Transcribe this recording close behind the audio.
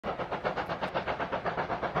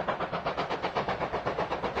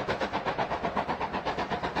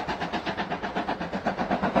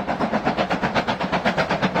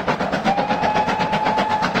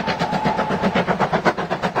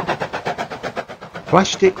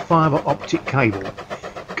Plastic fibre optic cable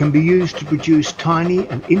can be used to produce tiny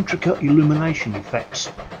and intricate illumination effects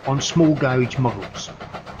on small gauge models.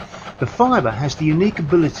 The fibre has the unique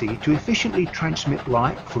ability to efficiently transmit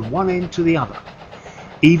light from one end to the other,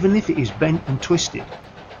 even if it is bent and twisted.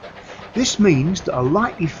 This means that a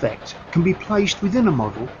light effect can be placed within a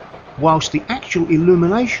model whilst the actual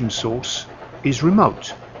illumination source is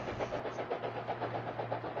remote.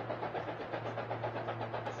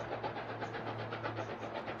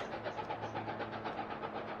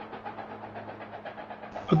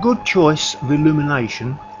 A good choice of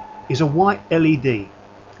illumination is a white LED.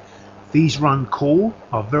 These run cool,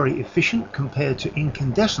 are very efficient compared to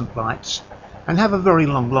incandescent lights, and have a very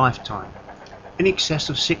long lifetime, in excess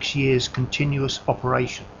of 6 years continuous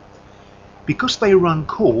operation. Because they run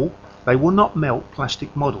cool, they will not melt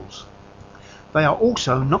plastic models. They are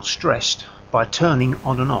also not stressed by turning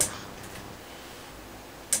on and off.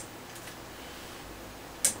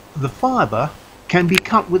 The fibre can be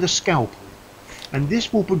cut with a scalpel, and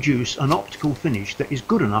this will produce an optical finish that is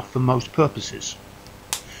good enough for most purposes.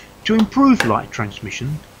 To improve light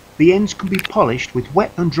transmission, the ends can be polished with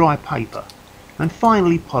wet and dry paper and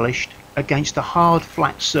finally polished against a hard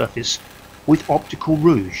flat surface with optical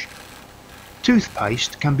rouge.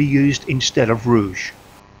 Toothpaste can be used instead of rouge.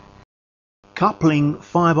 Coupling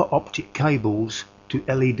fibre optic cables to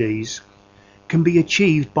LEDs can be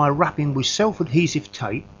achieved by wrapping with self-adhesive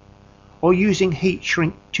tape or using heat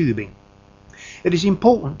shrink tubing. It is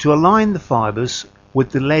important to align the fibres with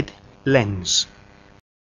the LED lens.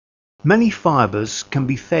 Many fibres can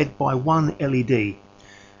be fed by one LED,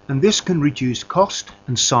 and this can reduce cost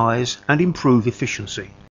and size and improve efficiency.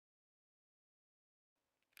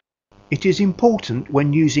 It is important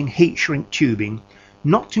when using heat shrink tubing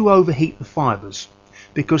not to overheat the fibres,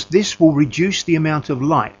 because this will reduce the amount of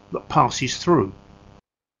light that passes through.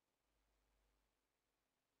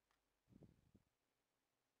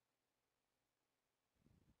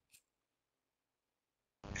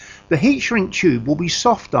 The heat shrink tube will be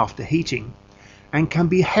soft after heating and can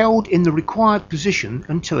be held in the required position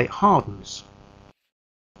until it hardens.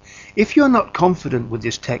 If you are not confident with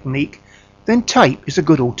this technique, then tape is a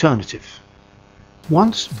good alternative.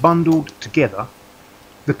 Once bundled together,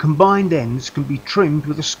 the combined ends can be trimmed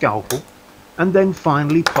with a scalpel and then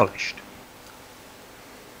finally polished.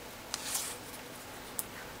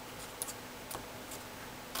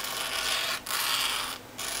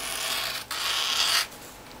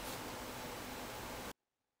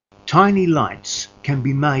 Tiny lights can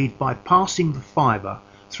be made by passing the fibre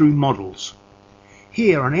through models.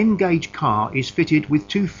 Here an N-gauge car is fitted with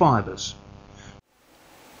 2 fibres.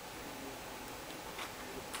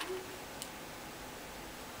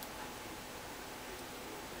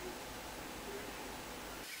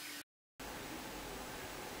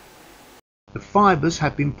 The fibres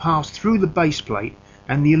have been passed through the base plate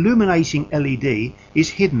and the illuminating LED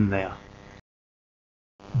is hidden there.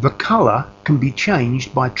 The colour can be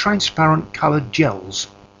changed by transparent coloured gels.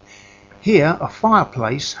 Here a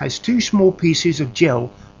fireplace has 2 small pieces of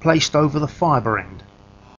gel placed over the fibre end.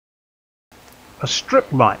 A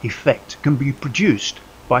strip light effect can be produced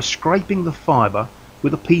by scraping the fibre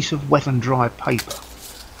with a piece of wet and dry paper.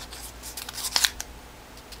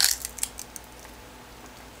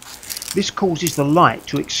 This causes the light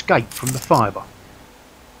to escape from the fibre.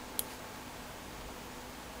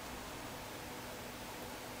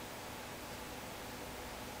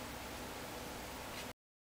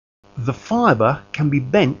 The fibre can be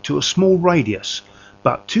bent to a small radius,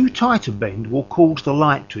 but too tight a bend will cause the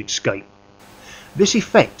light to escape. This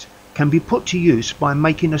effect can be put to use by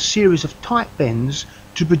making a series of tight bends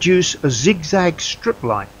to produce a zigzag strip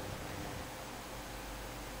light.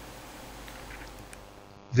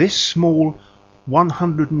 This small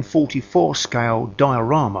 144 scale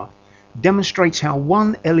diorama demonstrates how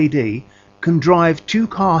one LED can drive 2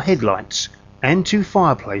 car headlights and 2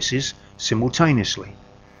 fireplaces simultaneously.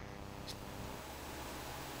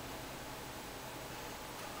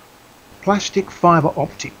 Plastic fibre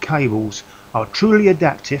optic cables are truly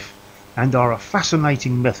adaptive and are a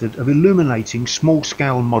fascinating method of illuminating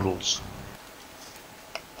small-scale models.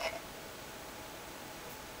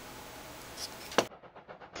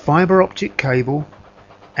 Fibre optic cable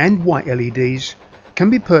and white LEDs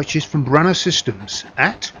can be purchased from Branner Systems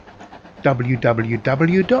at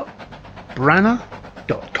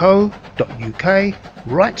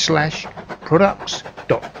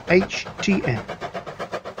www.branner.co.uk/products.htm.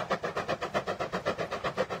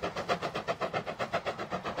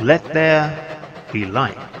 Let there be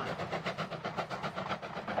light.